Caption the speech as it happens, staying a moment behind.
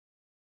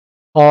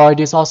Or it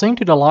is also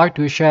into the like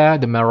to share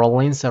the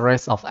Maclaurin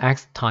series of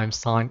x times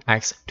sine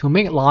x. To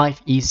make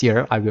life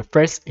easier, I will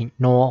first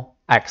ignore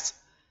x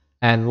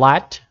and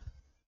let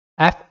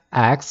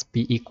fx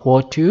be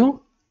equal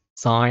to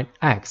sine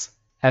x.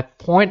 At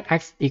point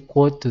x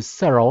equal to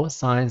 0,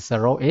 sine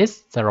 0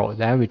 is 0.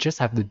 Then we just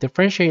have to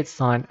differentiate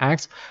sine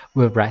x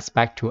with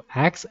respect to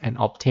x and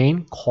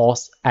obtain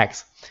cos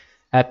x.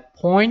 At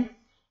point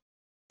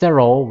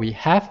 0, we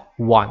have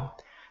 1.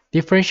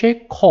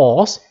 Differentiate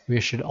cos, we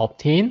should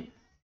obtain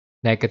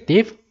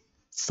negative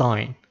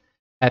sine.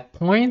 At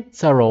point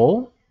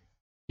 0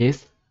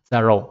 is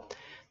 0.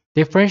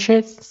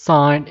 Differentiate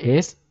sine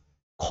is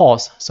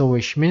cos, so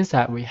which means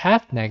that we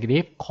have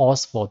negative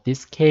cos for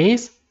this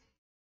case.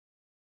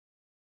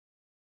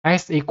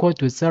 X equal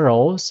to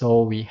 0,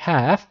 so we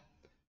have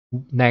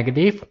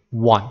negative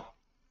 1.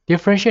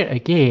 Differentiate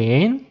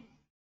again.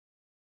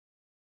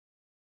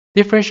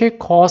 Differentiate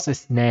cos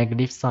is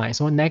negative sine,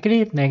 so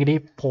negative,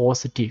 negative,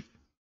 positive.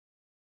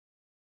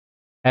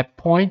 At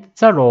point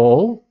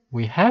 0,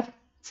 we have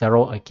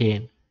 0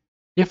 again.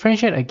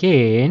 Differentiate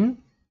again,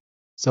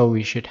 so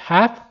we should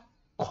have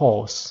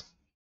cos.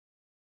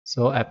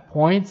 So at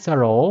point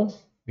 0,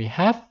 we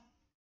have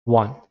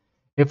 1.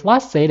 If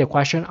let's say the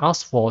question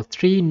asks for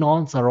 3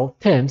 non-zero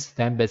terms,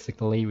 then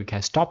basically we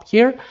can stop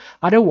here.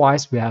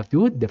 Otherwise, we have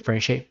to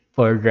differentiate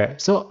further.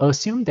 So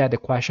assume that the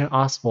question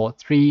asks for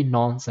 3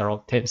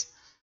 non-zero terms.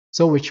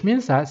 So which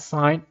means that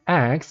sine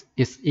x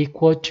is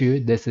equal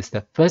to, this is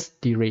the first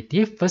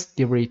derivative. First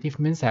derivative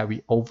means that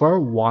we over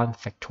 1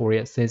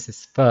 factorial since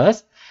it's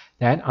first.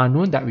 Then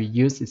unknown that we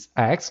use is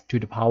x to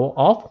the power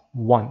of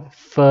 1,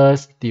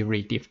 first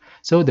derivative.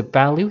 So the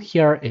value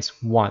here is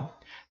 1.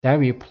 Then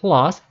we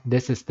plus,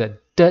 this is the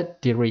third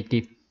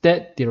derivative.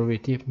 Third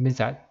derivative means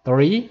that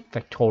 3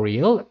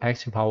 factorial,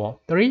 x to the power of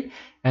 3.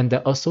 And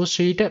the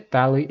associated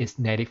value is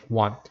negative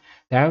 1.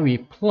 Then we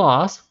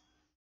plus,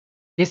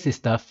 this is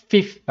the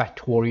fifth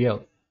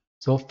factorial.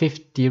 So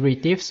fifth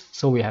derivatives,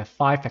 so we have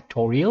 5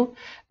 factorial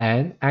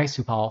and x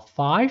to the power of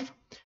 5.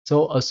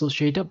 So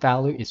associated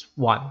value is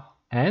 1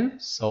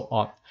 and so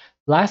on.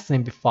 Let's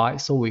simplify,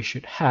 so we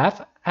should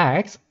have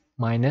x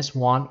minus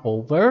 1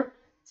 over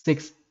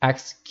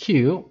 6x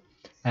cubed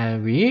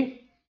and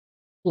we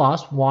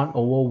plus 1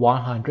 over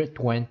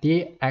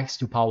 120 x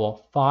to the power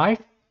of 5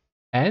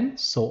 and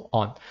so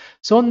on.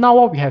 So now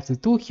what we have to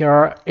do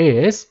here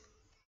is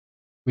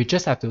we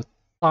just have to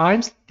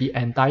times the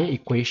entire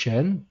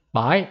equation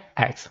by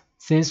x,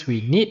 since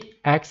we need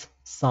x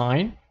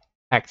sine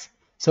x.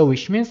 So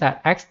which means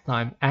that x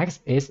times x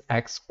is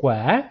x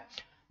squared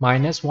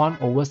minus 1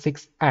 over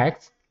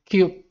 6x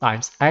cubed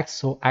times x,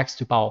 so x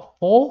to the power of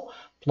 4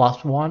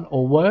 plus 1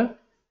 over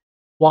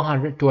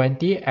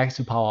 120 x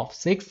to the power of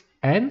 6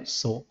 and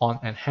so on,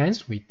 and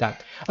hence we done.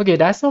 Okay,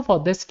 that's all for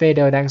this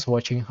video. Thanks for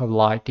watching. Hope you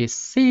like this.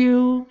 See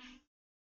you.